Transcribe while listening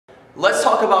let's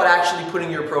talk about actually putting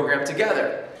your program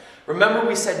together. Remember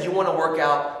we said you want to work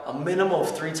out a minimum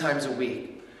of 3 times a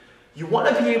week. You want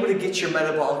to be able to get your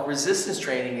metabolic resistance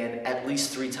training in at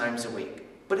least 3 times a week.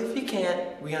 But if you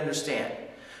can't, we understand.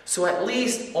 So at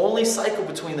least only cycle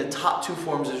between the top 2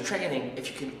 forms of training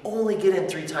if you can only get in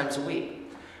 3 times a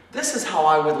week. This is how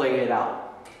I would lay it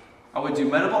out. I would do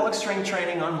metabolic strength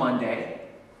training on Monday,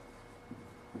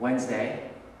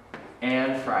 Wednesday,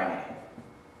 and Friday.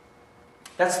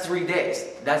 That's 3 days.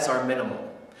 That's our minimum.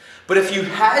 But if you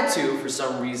had to, for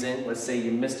some reason, let's say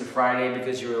you missed a Friday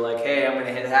because you were like, hey, I'm going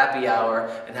to hit happy hour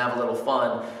and have a little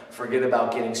fun, forget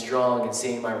about getting strong and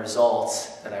seeing my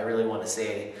results that I really want to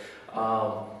see.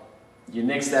 You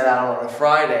nix that out on a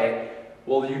Friday,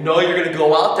 well, you know you're going to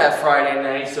go out that Friday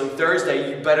night, so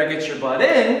Thursday you better get your butt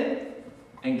in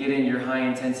and get in your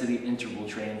high-intensity interval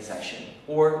training session.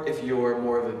 Or if you're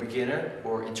more of a beginner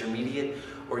or intermediate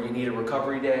or you need a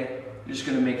recovery day, you're just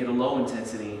going to make it a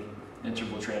low-intensity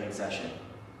interval training session.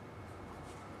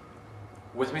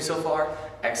 With me so far?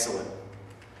 Excellent.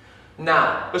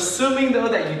 Now, assuming though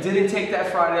that you didn't take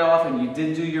that Friday off and you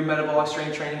did do your metabolic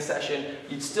strength training session,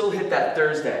 you'd still hit that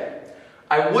Thursday.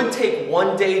 I would take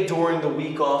 1 day during the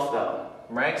week off though,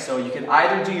 right? So you can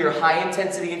either do your high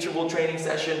intensity interval training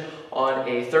session on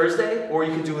a Thursday or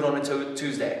you can do it on a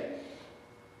Tuesday.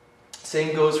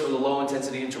 Same goes for the low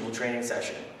intensity interval training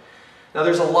session. Now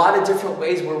there's a lot of different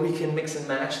ways where we can mix and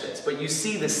match this, but you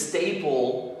see the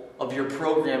staple of your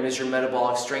program is your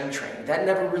metabolic strength training. That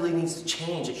never really needs to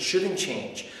change. It shouldn't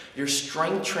change. Your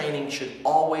strength training should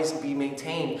always be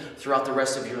maintained throughout the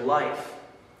rest of your life.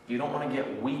 You don't want to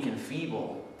get weak and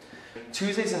feeble.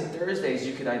 Tuesdays and Thursdays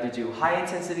you could either do high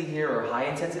intensity here or high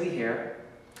intensity here.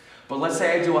 But let's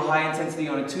say I do a high intensity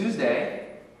on a Tuesday.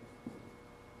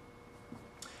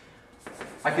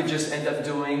 I could just end up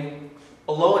doing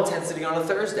a low intensity on a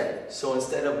Thursday. So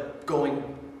instead of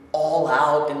going all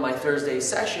out in my Thursday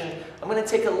session, I'm going to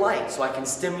take a light so I can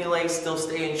stimulate, still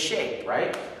stay in shape,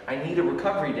 right? I need a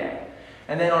recovery day.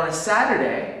 And then on a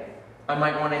Saturday, I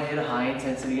might want to hit a high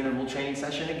intensity interval training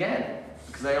session again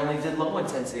because I only did low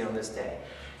intensity on this day.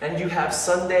 And you have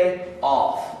Sunday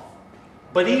off.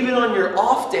 But even on your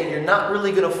off day, you're not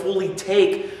really going to fully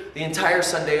take the entire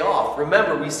Sunday off.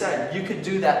 Remember, we said you could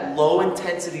do that low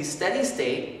intensity steady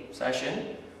state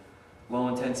session, low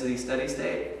intensity steady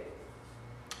state,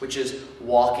 which is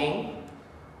walking.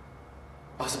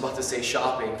 I was about to say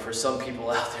shopping for some people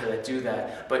out there that do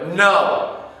that, but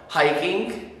no,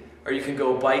 hiking, or you can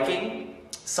go biking,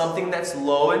 something that's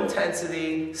low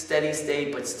intensity, steady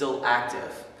state, but still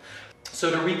active. So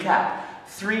to recap,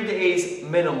 3 days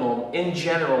minimum in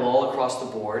general all across the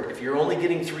board. If you're only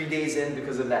getting 3 days in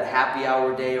because of that happy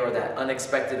hour day or that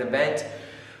unexpected event,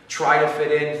 try to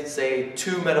fit in, say,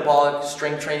 2 metabolic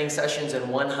strength training sessions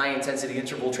and 1 high intensity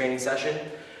interval training session.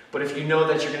 But if you know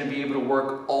that you're going to be able to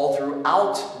work all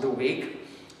throughout the week,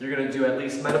 you're going to do at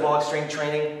least metabolic strength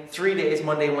training 3 days,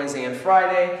 Monday, Wednesday, and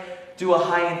Friday. Do a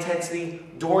high intensity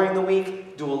during the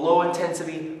week, do a low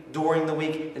intensity during the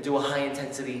week, and do a high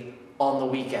intensity on the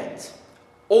weekends.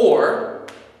 Or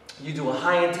you do a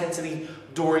high intensity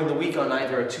during the week on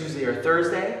either a Tuesday or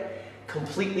Thursday,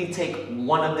 completely take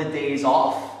one of the days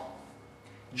off,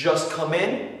 just come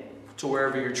in to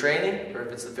wherever you're training, or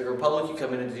if it's the Fit Republic, you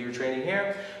come in and do your training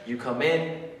here, you come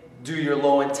in, do your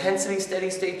low intensity steady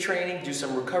state training, do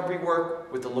some recovery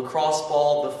work with the lacrosse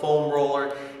ball, the foam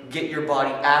roller, get your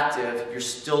body active, you're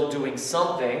still doing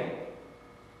something.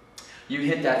 You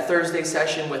hit that Thursday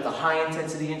session with a high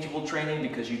intensity interval training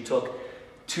because you took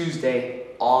Tuesday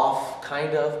off,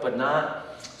 kind of, but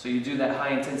not. So you do that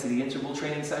high intensity interval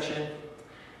training session.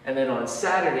 And then on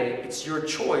Saturday, it's your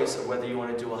choice of whether you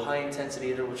want to do a high intensity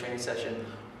interval training session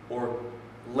or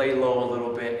lay low a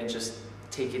little bit and just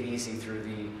take it easy through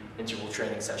the interval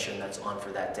training session that's on for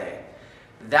that day.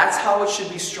 That's how it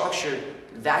should be structured.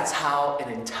 That's how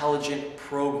an intelligent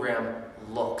program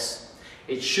looks.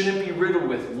 It shouldn't be riddled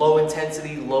with low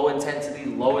intensity, low intensity,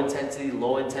 low intensity,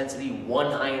 low intensity,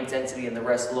 1 high intensity, and the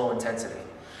rest low intensity.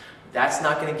 That's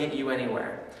not going to get you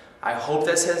anywhere. I hope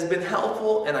this has been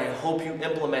helpful, and I hope you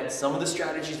implement some of the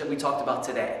strategies that we talked about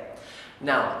today.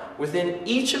 Now, within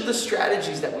each of the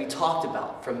strategies that we talked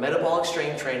about, from metabolic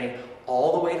strength training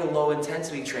all the way to low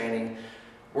intensity training,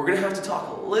 we're going to have to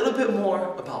talk a little bit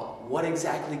more about what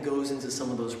exactly goes into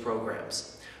some of those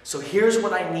programs. So here's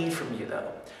what I need from you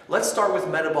though. Let's start with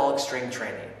metabolic strength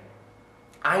training.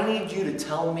 I need you to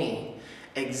tell me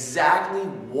exactly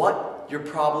what your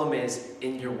problem is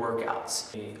in your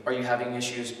workouts. Are you having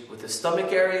issues with the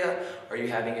stomach area? Are you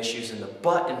having issues in the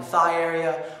butt and thigh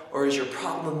area? Or is your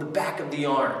problem in the back of the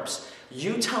arms?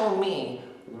 You tell me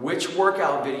which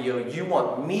workout video you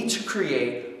want me to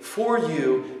create for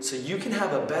you so you can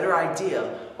have a better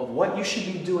idea of what you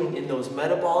should be doing in those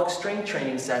metabolic strength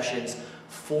training sessions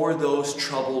for those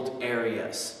troubled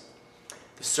areas.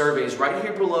 The survey is right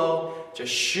here below.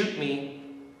 Just shoot me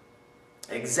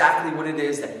exactly what it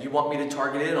is that you want me to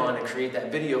target in on and create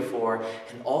that video for,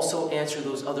 and also answer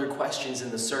those other questions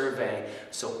in the survey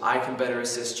so I can better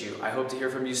assist you. I hope to hear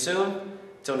from you soon.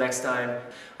 Till next time,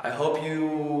 I hope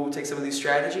you take some of these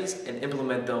strategies and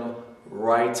implement them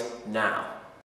right now.